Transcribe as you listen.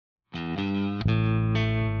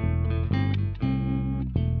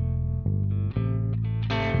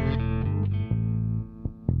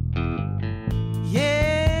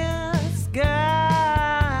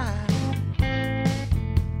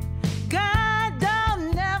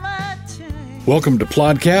Welcome to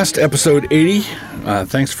Plodcast, episode 80.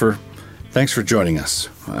 Thanks for joining us.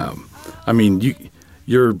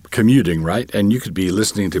 You're commuting, right? And you could be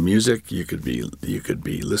listening to music. You could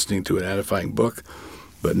be listening to an edifying book,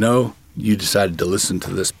 but no, you decided to listen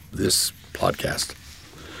to this podcast.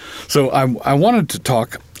 So I wanted to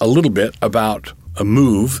talk a little bit about a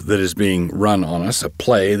move that is being run on us, a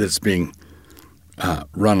play that's being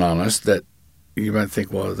run on us. That you might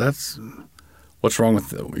think, well, what's wrong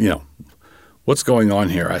with what's going on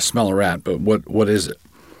here? I smell a rat, but what is it?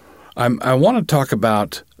 I want to talk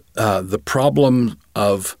about the problem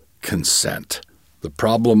of consent. The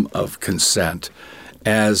problem of consent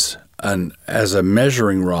as a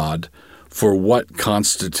measuring rod for what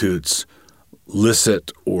constitutes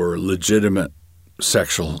licit or legitimate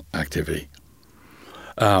sexual activity.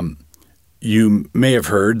 You may have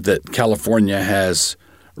heard that California has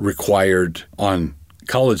required on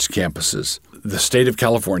college campuses, the state of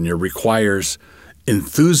California requires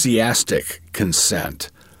enthusiastic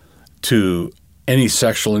consent to any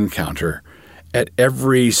sexual encounter at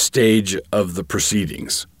every stage of the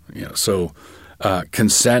proceedings. So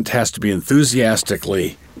consent has to be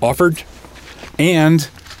enthusiastically offered, and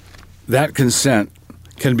that consent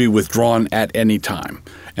can be withdrawn at any time.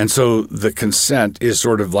 And so the consent is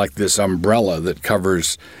sort of like this umbrella that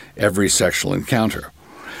covers every sexual encounter.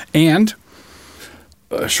 And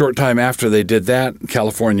a short time after they did that,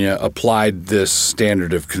 California applied this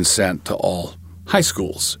standard of consent to all high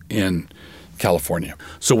schools in California.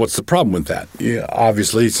 So what's the problem with that?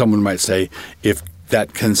 Obviously, someone might say if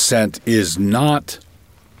that consent is not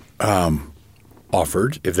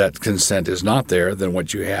offered, if that consent is not there, then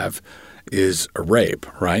what you have is a rape,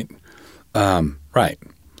 right? Right.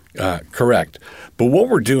 Correct. But what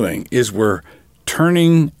we're doing is we're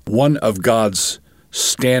turning one of God's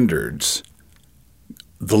standards,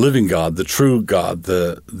 the living God, the true God,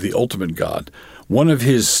 the ultimate God, one of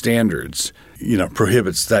his standards,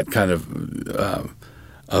 prohibits that kind of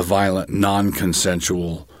a violent,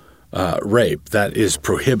 non-consensual rape that is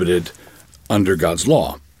prohibited under God's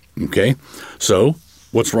law. Okay? So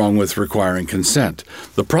what's wrong with requiring consent?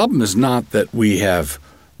 The problem is not that we have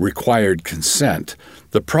required consent.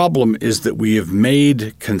 The problem is that we have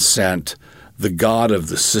made consent the God of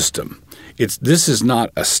the system. This is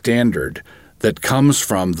not a standard that comes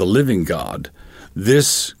from the living God.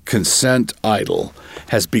 This consent idol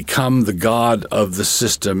has become the God of the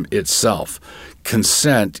system itself.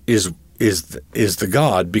 Consent is the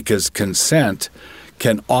God because consent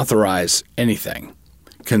can authorize anything.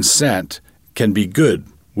 Consent can be good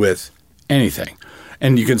with anything.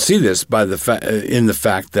 And you can see this by in the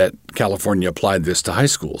fact that California applied this to high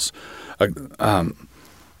schools. When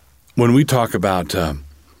we talk about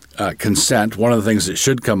consent, one of the things that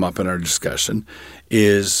should come up in our discussion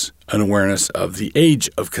is an awareness of the age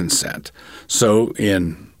of consent. So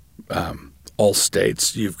in all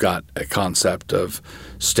states, you've got a concept of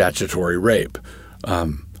statutory rape,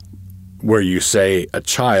 where you say a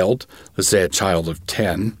child, let's say a child of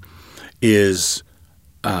 10, is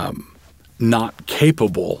not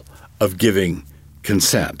capable of giving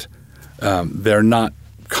consent. They're not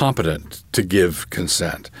competent to give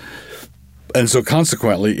consent. And so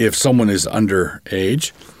consequently, if someone is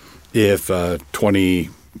underage, if a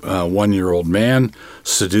 21-year-old man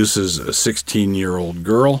seduces a 16-year-old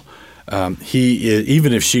girl,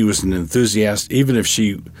 even if she was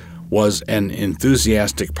an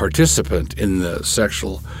enthusiastic participant in the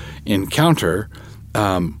sexual encounter,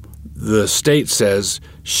 the state says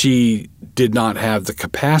she did not have the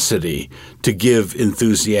capacity to give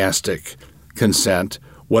enthusiastic consent,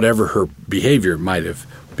 whatever her behavior might have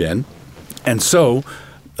been. And so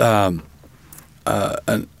a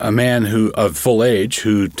man of full age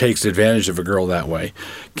who takes advantage of a girl that way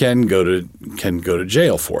can go to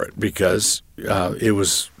jail for it because it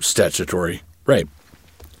was statutory rape.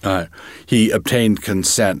 He obtained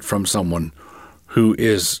consent from someone who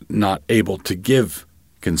is not able to give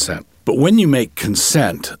consent. But when you make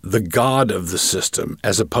consent the God of the system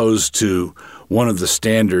as opposed to one of the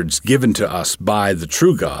standards given to us by the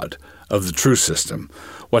true God of the true system,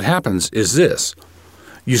 what happens is this.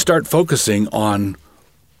 You start focusing on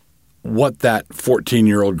what that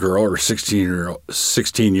 14-year-old girl or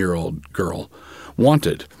 16-year-old girl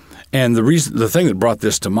wanted. And the thing that brought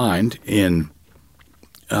this to mind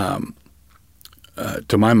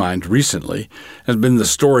to my mind recently has been the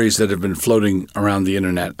stories that have been floating around the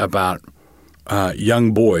internet about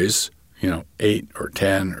young boys, 8 or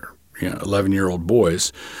 10 or 11-year-old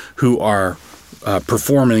boys who are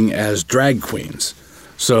performing as drag queens.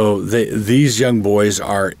 So these young boys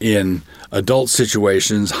are in adult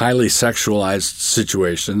situations, highly sexualized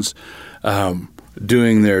situations,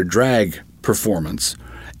 doing their drag performance,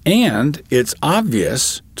 and it's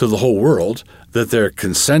obvious to the whole world that they're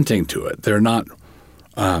consenting to it. They're not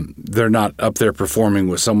up there performing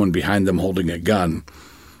with someone behind them holding a gun,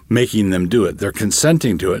 making them do it. They're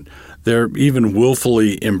consenting to it. They're even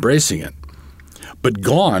willfully embracing it. But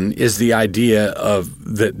gone is the idea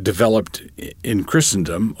that developed in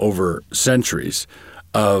Christendom over centuries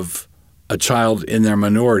of a child in their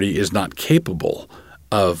minority is not capable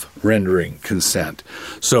of rendering consent.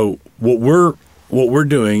 So what we're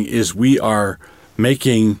doing is we are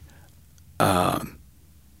making an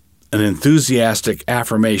enthusiastic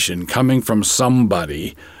affirmation coming from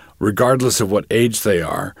somebody, regardless of what age they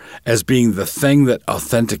are, as being the thing that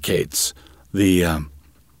authenticates the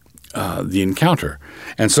encounter.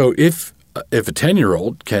 And so if a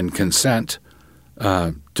 10-year-old can consent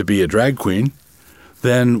to be a drag queen,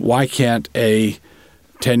 then why can't a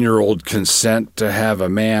 10-year-old consent to have a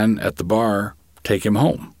man at the bar take him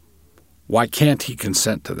home? Why can't he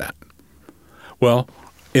consent to that? Well,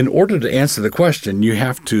 in order to answer the question, you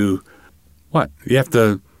have to what? You have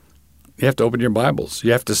to open your Bibles.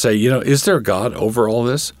 You have to say, is there a God over all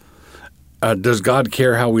this? Does God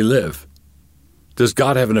care how we live? Does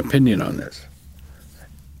God have an opinion on this?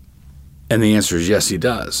 And the answer is yes, he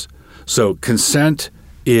does. So consent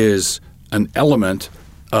is an element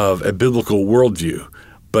of a biblical worldview,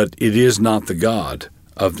 but it is not the God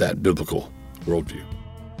of that biblical worldview.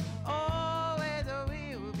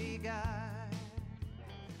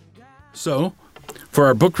 So, for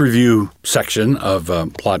our book review section of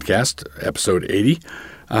Plodcast, episode 80,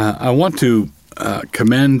 I want to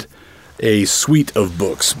commend a suite of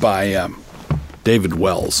books by David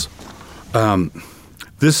Wells. David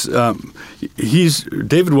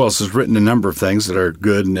Wells has written a number of things that are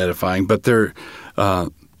good and edifying, but they're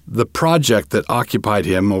the project that occupied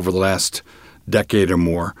him over the last decade or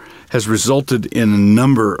more has resulted in a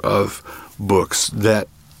number of books that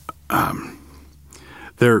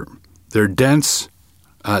they're dense,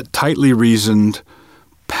 tightly reasoned,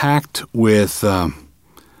 packed with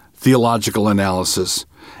theological analysis,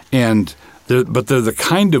 but they're the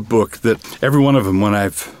kind of book that every one of them, when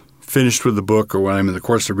I've finished with the book or when I'm in the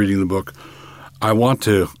course of reading the book, I want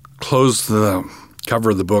to close the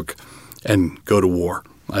cover of the book and go to war.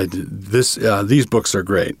 These books are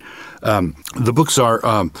great. The books are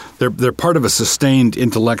they're part of a sustained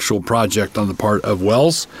intellectual project on the part of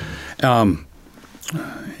Wells, and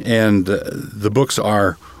the books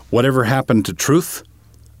are Whatever Happened to Truth?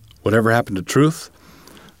 Whatever Happened to Truth?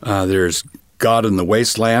 There's God in the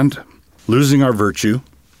Wasteland, Losing Our Virtue,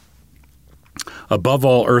 Above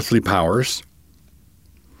All Earthly Powers,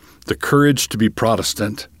 The Courage to be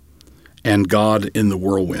Protestant, and God in the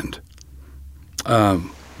Whirlwind. I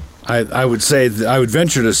would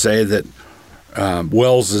venture to say that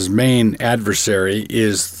Wells's main adversary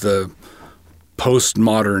is the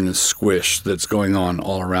postmodern squish that's going on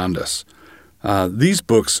all around us. These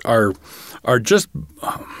books are just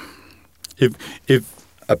if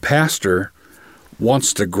a pastor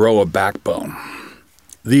wants to grow a backbone,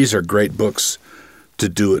 these are great books to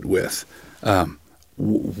do it with.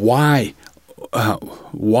 Why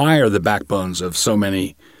are the backbones of so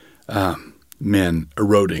many men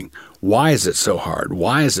eroding? Why is it so hard?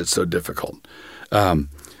 Why is it so difficult?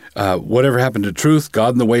 Whatever Happened to Truth,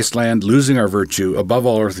 God in the Wasteland, Losing Our Virtue, Above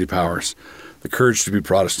All Earthly Powers, The Courage to be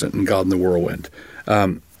Protestant, and God in the Whirlwind.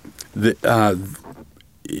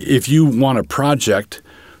 If you want a project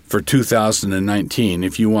for 2019,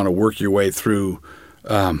 if you want to work your way through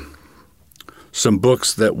some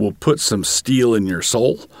books that will put some steel in your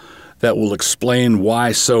soul, that will explain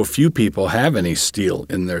why so few people have any steel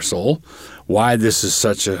in their soul, why this is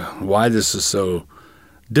so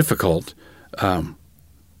difficult.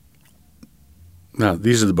 Now,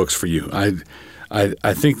 these are the books for you. I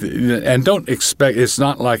think that, and don't expect. It's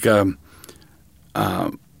not like a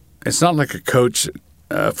coach,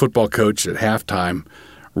 a football coach at halftime,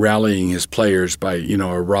 rallying his players by a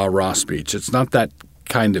rah-rah speech. It's not that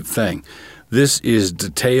kind of thing. This is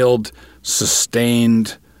detailed,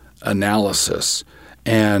 sustained analysis,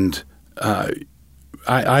 and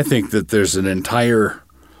I think that there's an entire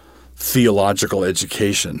theological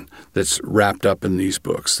education that's wrapped up in these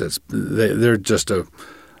books. They're just a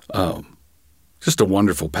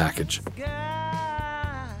wonderful package.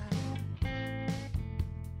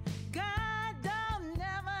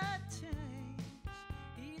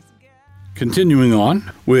 Continuing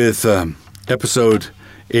on with episode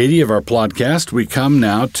 80 of our Plodcast, we come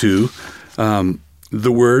now to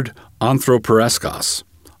the word Anthropareskos.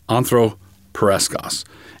 Anthropareskos.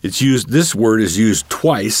 This word is used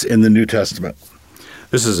twice in the New Testament.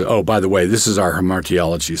 By the way, this is our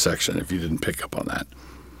hamartiology section, if you didn't pick up on that.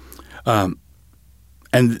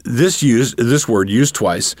 And this word used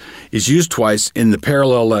twice is used twice in the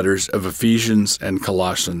parallel letters of Ephesians and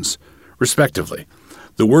Colossians, respectively.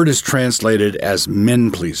 The word is translated as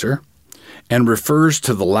men-pleaser and refers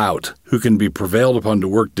to the lout who can be prevailed upon to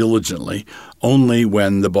work diligently only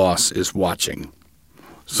when the boss is watching.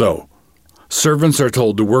 So, servants are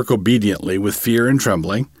told to work obediently with fear and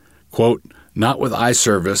trembling, quote, not with eye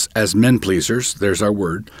service as men-pleasers, there's our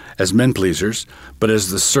word, as men-pleasers, but as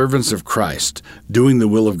the servants of Christ, doing the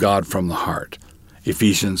will of God from the heart.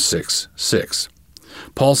 Ephesians 6:6.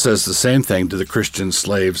 Paul says the same thing to the Christian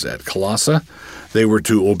slaves at Colossae. They were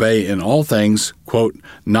to obey in all things, quote,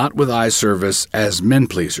 not with eye service as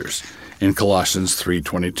men-pleasers, in Colossians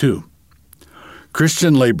 3:22.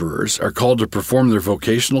 Christian laborers are called to perform their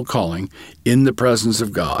vocational calling in the presence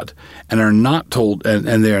of God and are not told,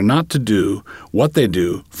 and they are not to do what they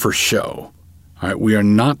do for show. All right, we are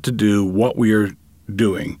not to do what we are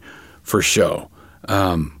doing for show.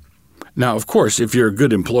 Now, of course, if you're a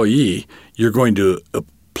good employee, you're going to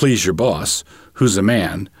please your boss, who's a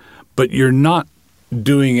man, but you're not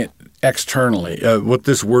doing it externally. What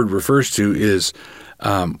this word refers to is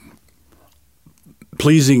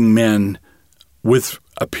pleasing men with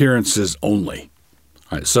appearances only.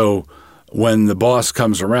 All right, so when the boss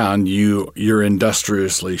comes around, you're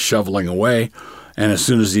industriously shoveling away, and as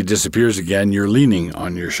soon as he disappears again, you're leaning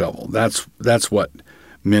on your shovel. That's what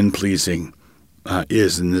men-pleasing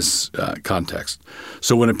is in this context.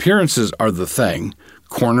 So when appearances are the thing,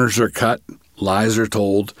 corners are cut, lies are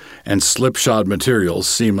told, and slipshod materials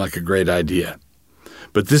seem like a great idea.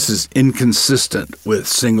 But this is inconsistent with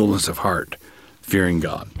singleness of heart, fearing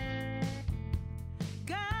God.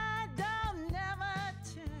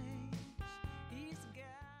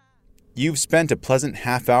 You've spent a pleasant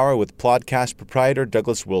half hour with Plodcast proprietor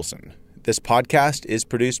Douglas Wilson. This podcast is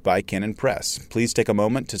produced by Canon Press. Please take a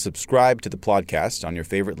moment to subscribe to the Plodcast on your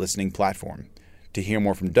favorite listening platform. To hear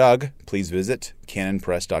more from Doug, please visit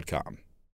canonpress.com.